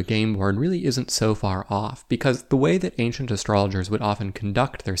analogy to a game board really isn't so far off, because the way that ancient astrologers would often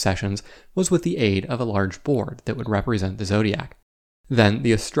conduct their sessions was with the aid of a large board that would represent the zodiac. Then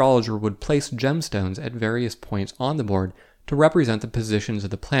the astrologer would place gemstones at various points on the board to represent the positions of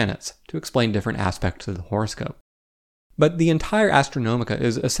the planets, to explain different aspects of the horoscope. But the entire Astronomica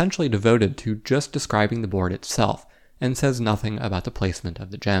is essentially devoted to just describing the board itself, and says nothing about the placement of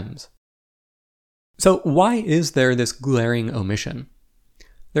the gems. So why is there this glaring omission?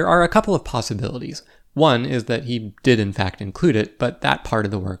 There are a couple of possibilities. One is that he did in fact include it, but that part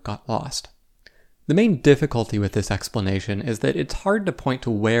of the work got lost. The main difficulty with this explanation is that it's hard to point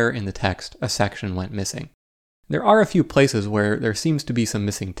to where in the text a section went missing. There are a few places where there seems to be some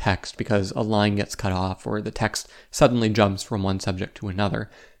missing text because a line gets cut off or the text suddenly jumps from one subject to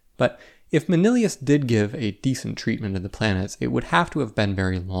another, but if Manilius did give a decent treatment of the planets, it would have to have been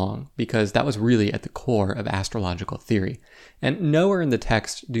very long, because that was really at the core of astrological theory, and nowhere in the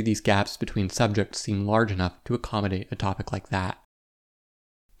text do these gaps between subjects seem large enough to accommodate a topic like that.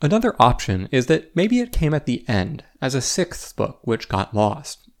 Another option is that maybe it came at the end, as a 6th book which got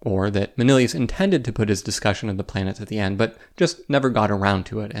lost, or that Manilius intended to put his discussion of the planets at the end, but just never got around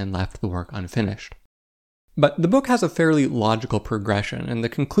to it and left the work unfinished. But the book has a fairly logical progression, and the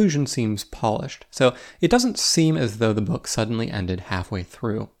conclusion seems polished, so it doesn't seem as though the book suddenly ended halfway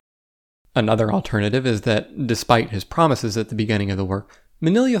through. Another alternative is that, despite his promises at the beginning of the work,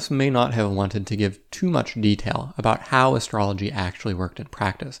 Manilius may not have wanted to give too much detail about how astrology actually worked in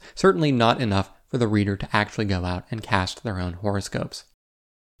practice, certainly not enough for the reader to actually go out and cast their own horoscopes.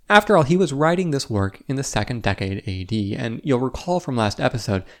 After all, he was writing this work in the 2nd decade AD, and you'll recall from last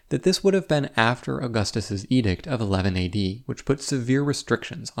episode that this would have been after Augustus's edict of 11 AD, which put severe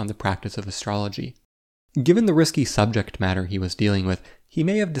restrictions on the practice of astrology. Given the risky subject matter he was dealing with, he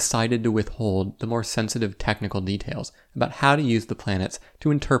may have decided to withhold the more sensitive technical details about how to use the planets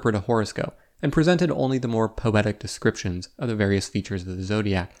to interpret a horoscope, and presented only the more poetic descriptions of the various features of the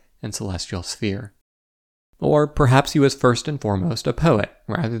zodiac and celestial sphere. Or perhaps he was first and foremost a poet,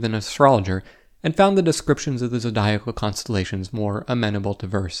 rather than an astrologer, and found the descriptions of the zodiacal constellations more amenable to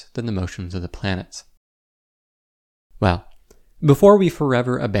verse than the motions of the planets. Well, before we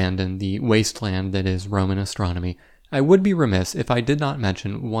forever abandon the wasteland that is Roman astronomy, I would be remiss if I did not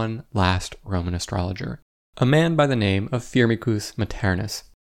mention one last Roman astrologer, a man by the name of Firmicus Maternus.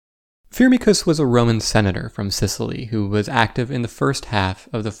 Firmicus was a Roman senator from Sicily who was active in the first half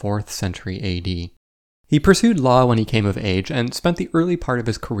of the 4th century AD. He pursued law when he came of age and spent the early part of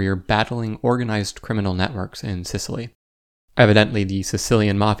his career battling organized criminal networks in Sicily. Evidently, the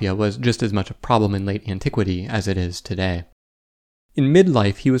Sicilian mafia was just as much a problem in late antiquity as it is today. In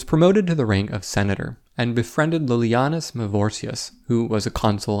midlife, he was promoted to the rank of senator, and befriended Lilianus Mavortius, who was a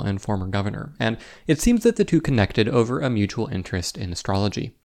consul and former governor, and it seems that the two connected over a mutual interest in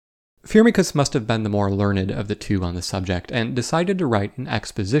astrology. Firmicus must have been the more learned of the two on the subject, and decided to write an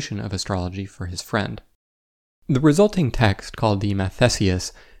exposition of astrology for his friend. The resulting text, called the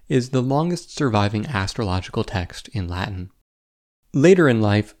Matheseos, is the longest surviving astrological text in Latin. Later in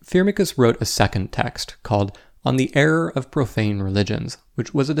life, Firmicus wrote a second text, called On the Error of Profane Religions,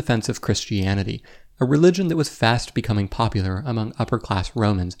 which was a defense of Christianity, a religion that was fast becoming popular among upper-class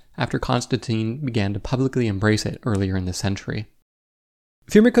Romans after Constantine began to publicly embrace it earlier in the century.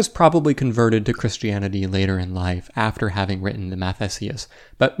 Firmicus probably converted to Christianity later in life after having written the Matheseos,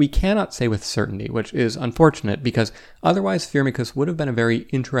 but we cannot say with certainty, which is unfortunate because otherwise Firmicus would have been a very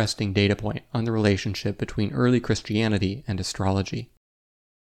interesting data point on the relationship between early Christianity and astrology.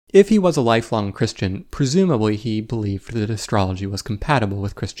 If he was a lifelong Christian, presumably he believed that astrology was compatible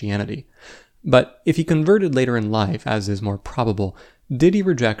with Christianity. But if he converted later in life, as is more probable, did he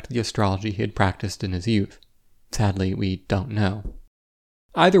reject the astrology he had practiced in his youth? Sadly, we don't know.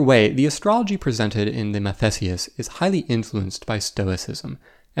 Either way, the astrology presented in the Matheseos is highly influenced by Stoicism,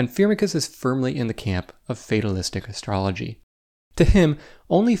 and Firmicus is firmly in the camp of fatalistic astrology. To him,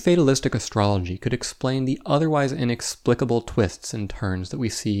 only fatalistic astrology could explain the otherwise inexplicable twists and turns that we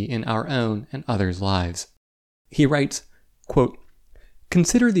see in our own and others' lives. He writes, quote,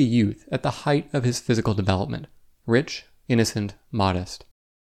 "Consider the youth at the height of his physical development, rich, innocent, modest.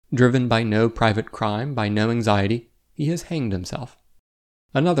 Driven by no private crime, by no anxiety, he has hanged himself.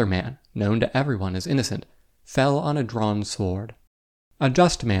 Another man, known to everyone as innocent, fell on a drawn sword. A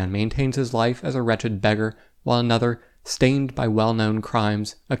just man maintains his life as a wretched beggar, while another, stained by well-known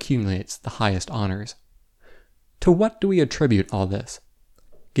crimes, accumulates the highest honors. To what do we attribute all this?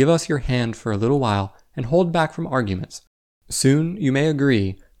 Give us your hand for a little while, and hold back from arguments. Soon you may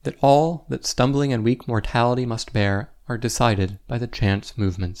agree that all that stumbling and weak mortality must bear are decided by the chance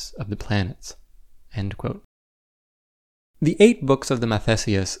movements of the planets." End quote. The 8 books of the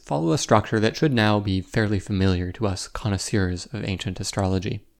Matheseos follow a structure that should now be fairly familiar to us connoisseurs of ancient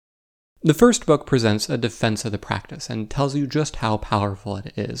astrology. The first book presents a defense of the practice and tells you just how powerful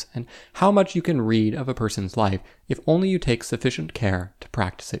it is, and how much you can read of a person's life if only you take sufficient care to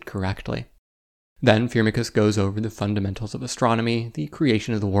practice it correctly. Then Firmicus goes over the fundamentals of astronomy, the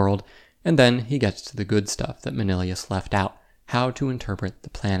creation of the world, and then he gets to the good stuff that Manilius left out, how to interpret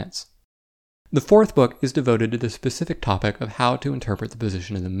the planets. The 4th book is devoted to the specific topic of how to interpret the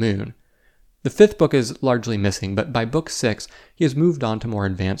position of the moon. The 5th book is largely missing, but by book 6, he has moved on to more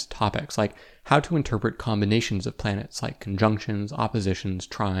advanced topics, like how to interpret combinations of planets, like conjunctions, oppositions,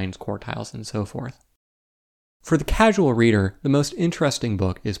 trines, quartiles, and so forth. For the casual reader, the most interesting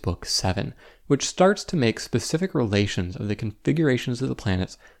book is book 7, which starts to make specific relations of the configurations of the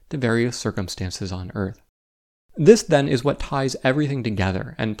planets to various circumstances on Earth. This then is what ties everything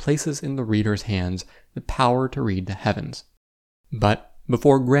together and places in the reader's hands the power to read the heavens. But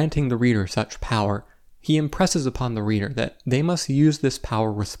before granting the reader such power, he impresses upon the reader that they must use this power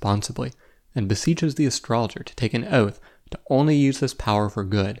responsibly, and beseeches the astrologer to take an oath to only use this power for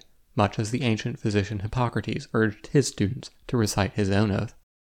good, much as the ancient physician Hippocrates urged his students to recite his own oath.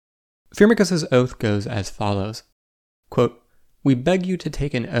 Firmicus's oath goes as follows, quote, "We beg you to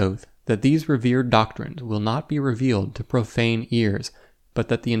take an oath that these revered doctrines will not be revealed to profane ears, but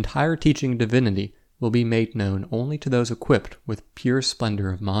that the entire teaching of divinity will be made known only to those equipped with pure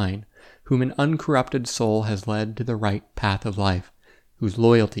splendor of mind, whom an uncorrupted soul has led to the right path of life, whose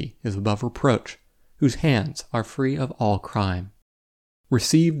loyalty is above reproach, whose hands are free of all crime.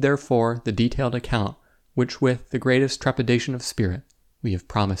 Receive, therefore, the detailed account, which with the greatest trepidation of spirit we have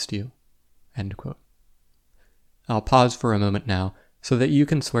promised you." End quote. I'll pause for a moment now, so that you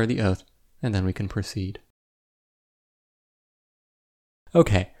can swear the oath, and then we can proceed.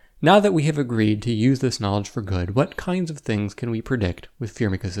 Okay, now that we have agreed to use this knowledge for good, what kinds of things can we predict with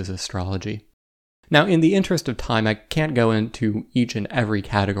Firmicus's astrology? Now, in the interest of time, I can't go into each and every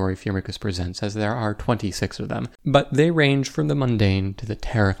category Firmicus presents, as there are 26 of them, but they range from the mundane to the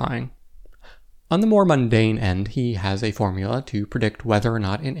terrifying. On the more mundane end, he has a formula to predict whether or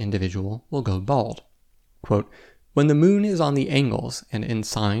not an individual will go bald. Quote, "When the moon is on the angles and in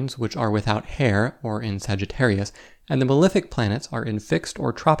signs which are without hair or in Sagittarius, and the malefic planets are in fixed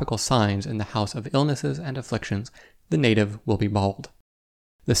or tropical signs in the house of illnesses and afflictions, the native will be bald.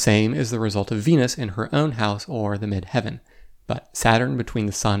 The same is the result of Venus in her own house or the mid-heaven, but Saturn between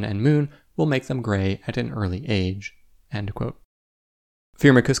the sun and moon will make them gray at an early age." End quote.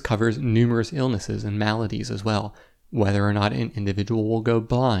 Firmicus covers numerous illnesses and maladies as well, whether or not an individual will go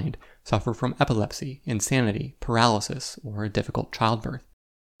blind, suffer from epilepsy, insanity, paralysis, or a difficult childbirth.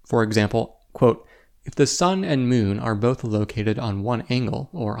 For example, quote, if the sun and moon are both located on one angle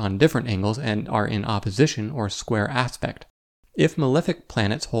or on different angles and are in opposition or square aspect, if malefic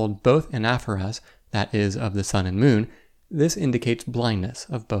planets hold both anaphoras, that is, of the sun and moon, this indicates blindness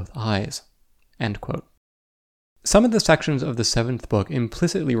of both eyes. End quote. Some of the sections of the seventh book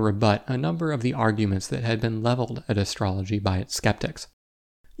implicitly rebut a number of the arguments that had been leveled at astrology by its skeptics.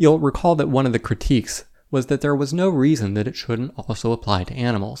 You'll recall that one of the critiques was that there was no reason that it shouldn't also apply to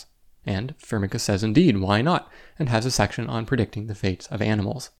animals. And Firmicus says indeed, why not, and has a section on predicting the fates of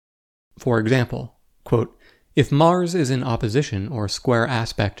animals. For example, quote, if Mars is in opposition or square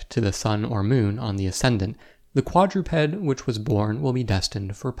aspect to the sun or moon on the ascendant, the quadruped which was born will be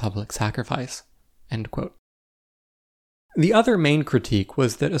destined for public sacrifice. End quote. The other main critique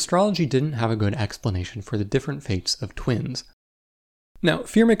was that astrology didn't have a good explanation for the different fates of twins. Now,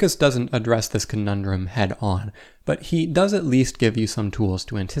 Firmicus doesn't address this conundrum head on, but he does at least give you some tools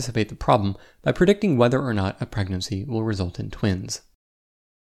to anticipate the problem by predicting whether or not a pregnancy will result in twins.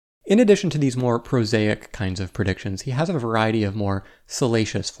 In addition to these more prosaic kinds of predictions, he has a variety of more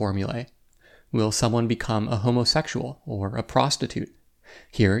salacious formulae. Will someone become a homosexual or a prostitute?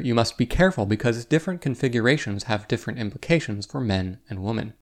 Here, you must be careful because different configurations have different implications for men and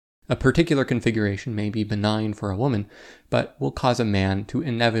women. A particular configuration may be benign for a woman, but will cause a man to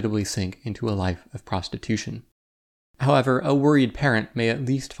inevitably sink into a life of prostitution. However, a worried parent may at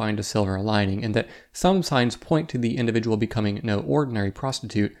least find a silver lining in that some signs point to the individual becoming no ordinary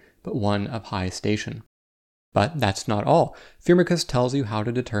prostitute, but one of high station. But that's not all. Firmicus tells you how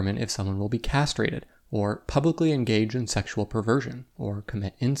to determine if someone will be castrated, or publicly engage in sexual perversion, or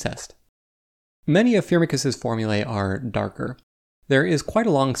commit incest. Many of Firmicus's formulae are darker. There is quite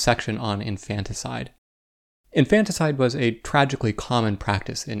a long section on infanticide. Infanticide was a tragically common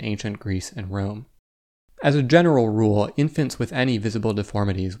practice in ancient Greece and Rome. As a general rule, infants with any visible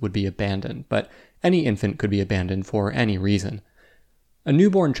deformities would be abandoned, but any infant could be abandoned for any reason. A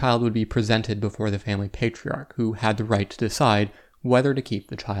newborn child would be presented before the family patriarch, who had the right to decide whether to keep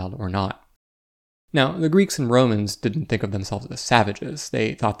the child or not. Now, the Greeks and Romans didn't think of themselves as savages.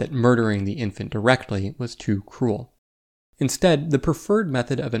 They thought that murdering the infant directly was too cruel. Instead, the preferred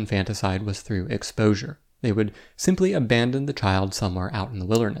method of infanticide was through exposure. They would simply abandon the child somewhere out in the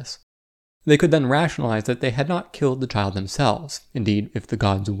wilderness. They could then rationalize that they had not killed the child themselves. Indeed, if the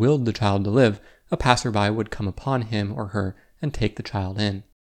gods willed the child to live, a passerby would come upon him or her and take the child in.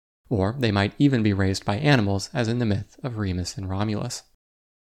 Or they might even be raised by animals, as in the myth of Remus and Romulus.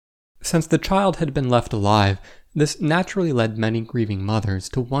 Since the child had been left alive, this naturally led many grieving mothers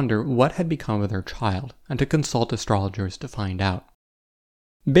to wonder what had become of their child, and to consult astrologers to find out.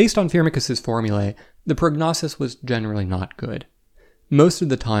 Based on Firmicus's formulae, the prognosis was generally not good. Most of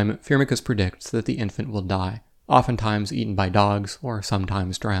the time, Firmicus predicts that the infant will die, oftentimes eaten by dogs or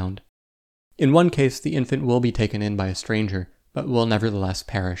sometimes drowned. In one case, the infant will be taken in by a stranger, but will nevertheless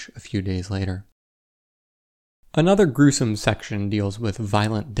perish a few days later. Another gruesome section deals with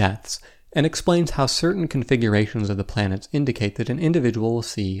violent deaths, and explains how certain configurations of the planets indicate that an individual will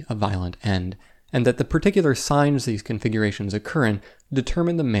see a violent end, and that the particular signs these configurations occur in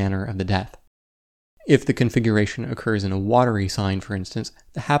determine the manner of the death. If the configuration occurs in a watery sign, for instance,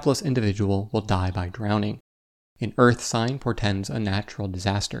 the hapless individual will die by drowning. An earth sign portends a natural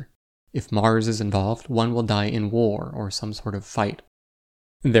disaster. If Mars is involved, one will die in war or some sort of fight.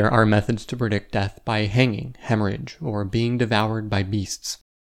 There are methods to predict death by hanging, hemorrhage, or being devoured by beasts.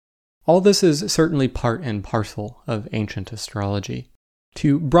 All this is certainly part and parcel of ancient astrology.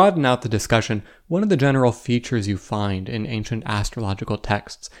 To broaden out the discussion, one of the general features you find in ancient astrological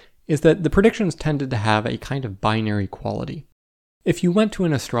texts is that the predictions tended to have a kind of binary quality. If you went to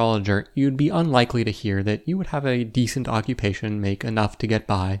an astrologer, you'd be unlikely to hear that you would have a decent occupation, make enough to get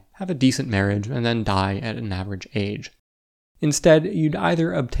by, have a decent marriage, and then die at an average age. Instead, you'd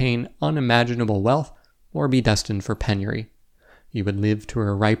either obtain unimaginable wealth or be destined for penury. You would live to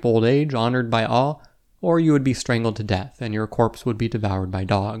a ripe old age, honored by all, or you would be strangled to death and your corpse would be devoured by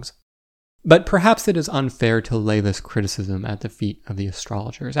dogs. But perhaps it is unfair to lay this criticism at the feet of the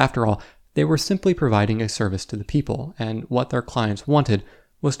astrologers. After all, they were simply providing a service to the people, and what their clients wanted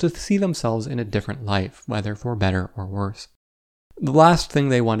was to see themselves in a different life, whether for better or worse. The last thing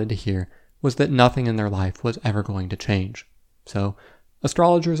they wanted to hear was that nothing in their life was ever going to change. So,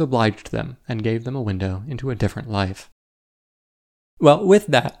 astrologers obliged them and gave them a window into a different life. Well, with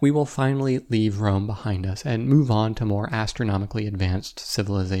that, we will finally leave Rome behind us and move on to more astronomically advanced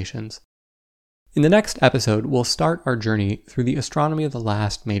civilizations. In the next episode, we'll start our journey through the astronomy of the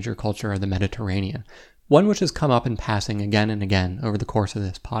last major culture of the Mediterranean, one which has come up in passing again and again over the course of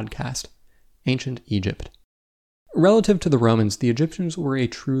this podcast: ancient Egypt. Relative to the Romans, the Egyptians were a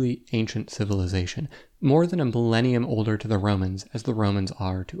truly ancient civilization, more than a millennium older to the Romans as the Romans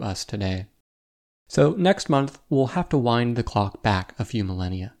are to us today. So next month, we'll have to wind the clock back a few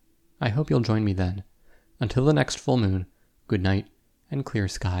millennia. I hope you'll join me then. Until the next full moon, good night and clear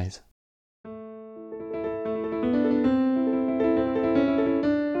skies.